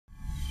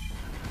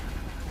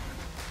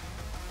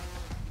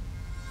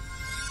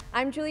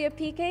I'm Julia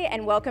Piquet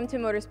and welcome to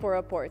Motorsport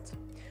Report.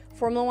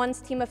 Formula One's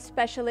team of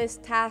specialists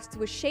tasked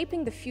with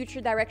shaping the future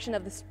direction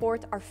of the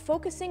sport are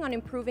focusing on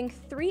improving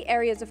three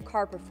areas of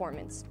car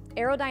performance: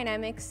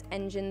 aerodynamics,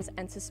 engines,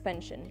 and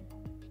suspension.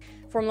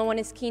 Formula One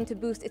is keen to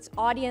boost its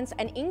audience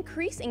and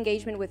increase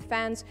engagement with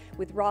fans,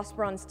 with Ross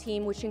Brawn's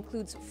team, which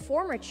includes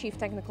former Chief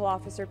Technical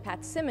Officer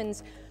Pat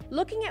Symonds,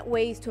 looking at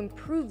ways to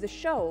improve the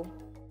show.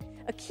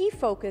 A key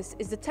focus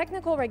is the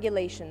technical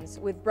regulations,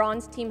 with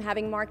Brawn's team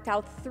having marked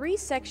out three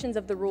sections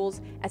of the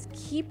rules as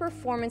key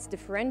performance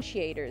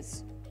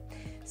differentiators.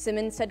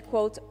 Symonds said,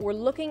 quote, "We're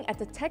looking at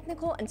the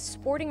technical and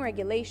sporting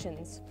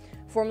regulations.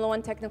 Formula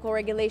One technical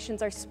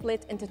regulations are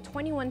split into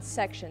 21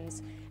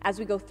 sections. As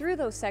we go through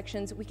those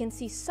sections, we can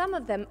see some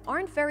of them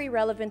aren't very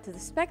relevant to the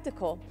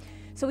spectacle.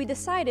 So we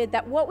decided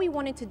that what we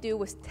wanted to do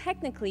was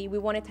technically we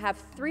wanted to have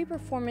three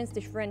performance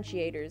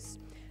differentiators.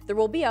 There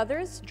will be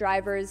others: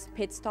 drivers,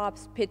 pit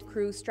stops, pit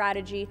crew,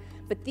 strategy,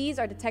 but these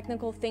are the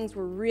technical things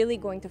we're really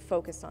going to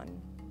focus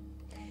on."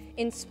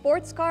 In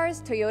sports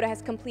cars, Toyota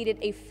has completed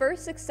a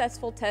first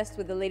successful test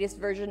with the latest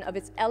version of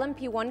its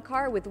LMP1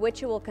 car, with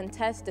which it will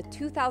contest the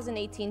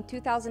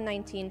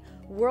 2018-2019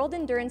 World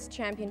Endurance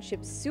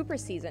Championship Super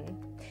Season.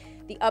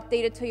 The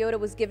updated Toyota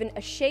was given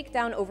a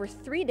shakedown over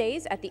 3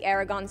 days at the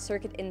Aragon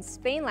circuit in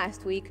Spain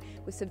last week,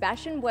 with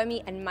Sebastian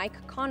Buemi and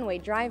Mike Conway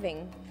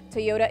driving.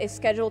 Toyota is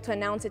scheduled to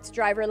announce its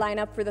driver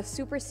lineup for the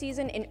Super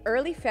Season in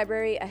early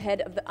February,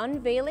 ahead of the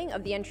unveiling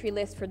of the entry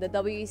list for the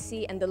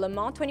WEC and the Le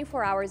Mans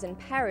 24 Hours in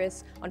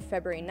Paris on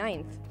February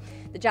 9th.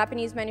 The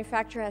Japanese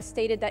manufacturer has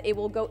stated that it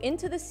will go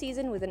into the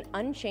season with an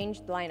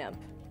unchanged lineup.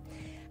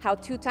 How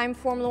two-time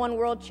Formula One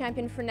world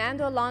champion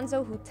Fernando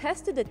Alonso, who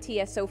tested the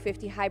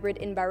TS050 hybrid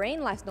in Bahrain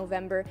last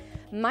November,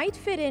 might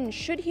fit in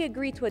should he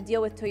agree to a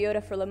deal with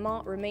Toyota for Le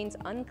Mans remains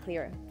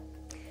unclear.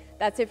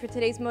 That's it for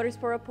today's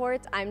Motorsport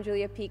Report. I'm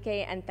Julia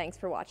Piquet, and thanks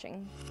for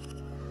watching.